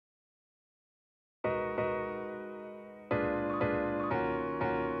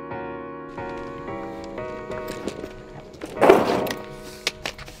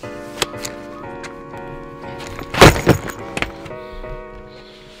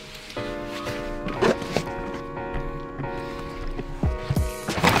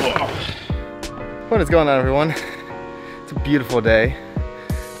What is going on, everyone? It's a beautiful day,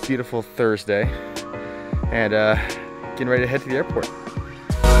 beautiful Thursday, and getting ready to head to the airport.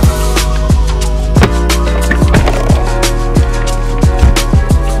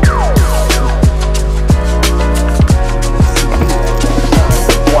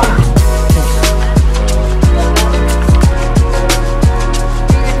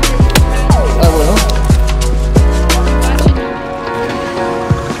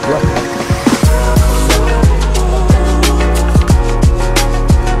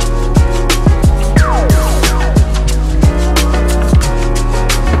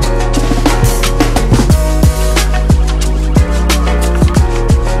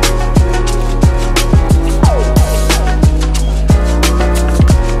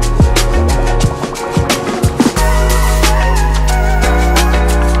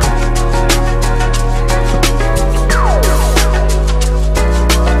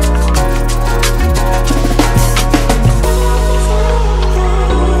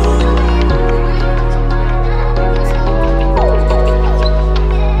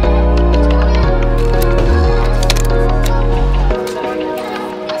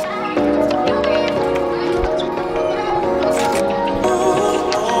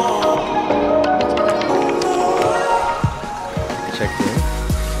 Checked in,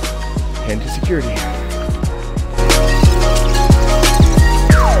 head to security.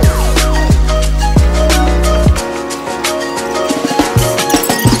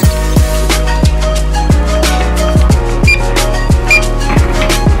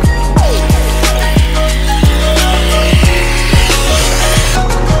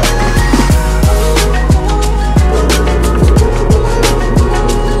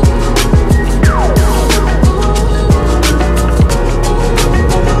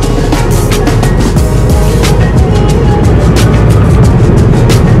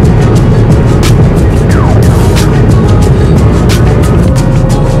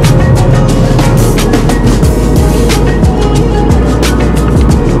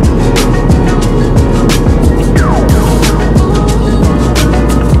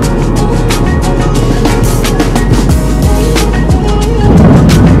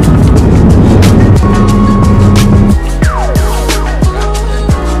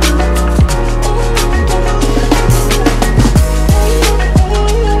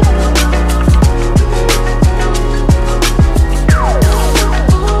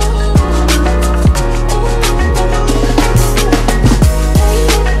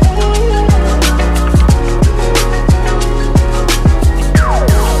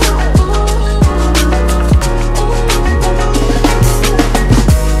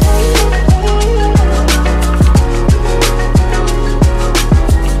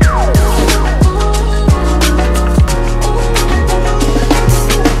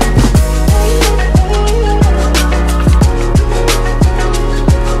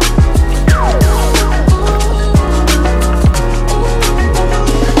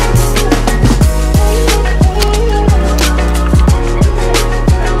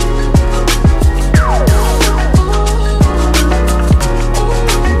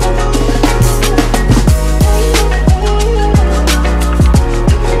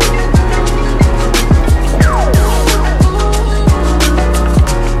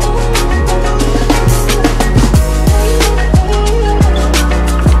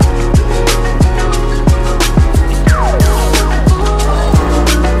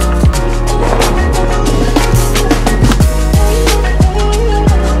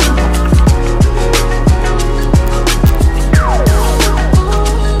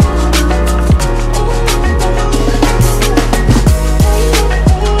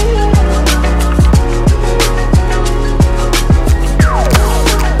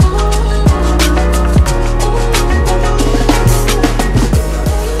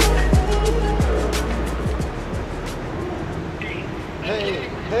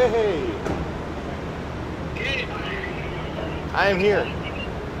 Hey! I am here.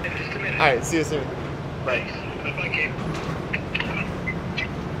 Alright, see you soon. Bye.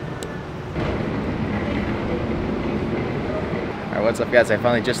 Alright, what's up, guys? I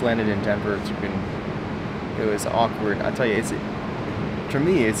finally just landed in Denver. It was awkward. I tell you, for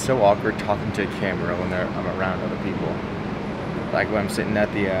me, it's so awkward talking to a camera when I'm around other people. Like when I'm sitting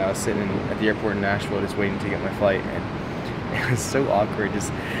at the airport in Nashville, just waiting to get my flight, and it was so awkward.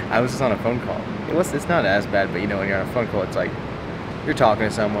 I was just on a phone call. It's not as bad, but you know, when you're on a phone call, it's like you're talking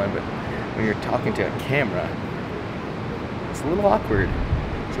to someone, but when you're talking to a camera, it's a little awkward.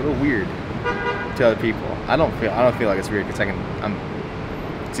 It's a little weird to other people. I don't feel like it's weird because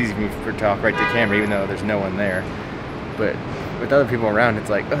it's easy for me to talk right to the camera, even though there's no one there. But with other people around, it's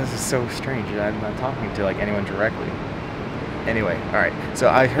like, oh, this is so strange. I'm not talking to like anyone directly. Anyway, all right. So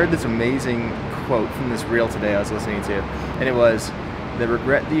I heard this amazing quote from this reel today I was listening to, and it was, "The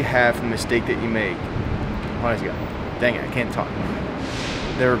regret that you have from the mistake that you make." Hold on, dang it, I can't talk.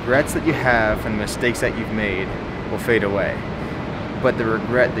 "The regrets that you have from the mistakes that you've made will fade away, but the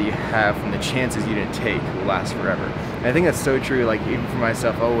regret that you have from the chances you didn't take will last forever." And I think that's so true. Like, even for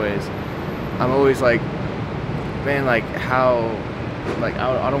myself, I'm always like, man, like how, like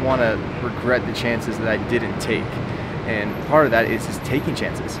I don't want to regret the chances that I didn't take. And part of that is just taking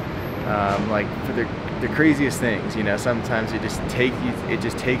chances, like for the craziest things. You know, sometimes it just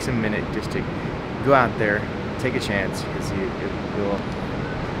takes a minute just to go out there, take a chance, because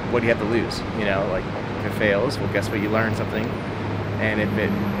what do you have to lose? You know, like if it fails, well, guess what? You learn something, and if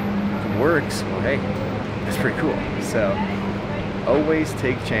it works, well, hey, that's pretty cool. So always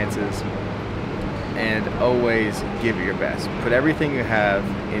take chances, and always give it your best. Put everything you have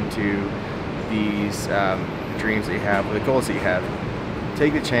into these dreams that you have, or the goals that you have.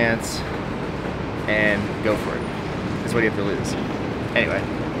 Take the chance and go for it. That's what you have to lose. Anyway,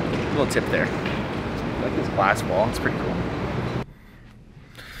 little tip there. I like this glass wall. It's pretty cool.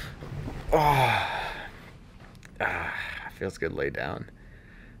 Feels good laid down.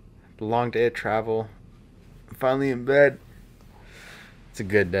 Long day of travel. I'm finally in bed. It's a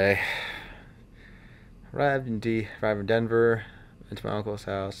good day. Arrived in Denver. Went to my uncle's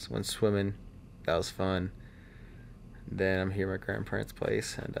house. Went swimming. That was fun. Then I'm here at my grandparents'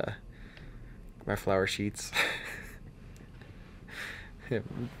 place, and my flower sheets.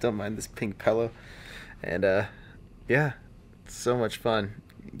 Don't mind this pink pillow. And yeah, it's so much fun.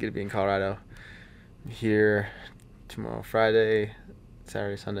 Get to be in Colorado. I'm here tomorrow, Friday,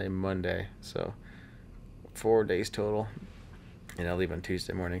 Saturday, Sunday, Monday. So 4 days total. And I'll leave on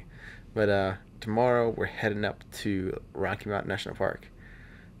Tuesday morning. But tomorrow we're heading up to Rocky Mountain National Park.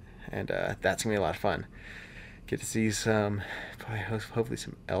 And that's going to be a lot of fun. Get to see hopefully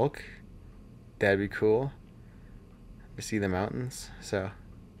some elk. That'd be cool. To see the mountains. So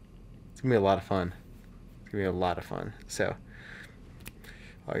it's going to be a lot of fun. It's going to be a lot of fun. So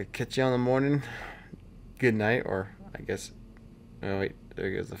I'll catch you on the morning. Good night, or I guess, oh wait,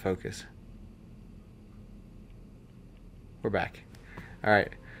 there goes the focus. We're back. All right.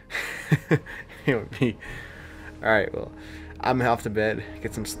 All right, well, I'm off to bed,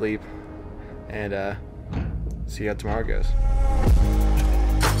 get some sleep, and see how tomorrow goes.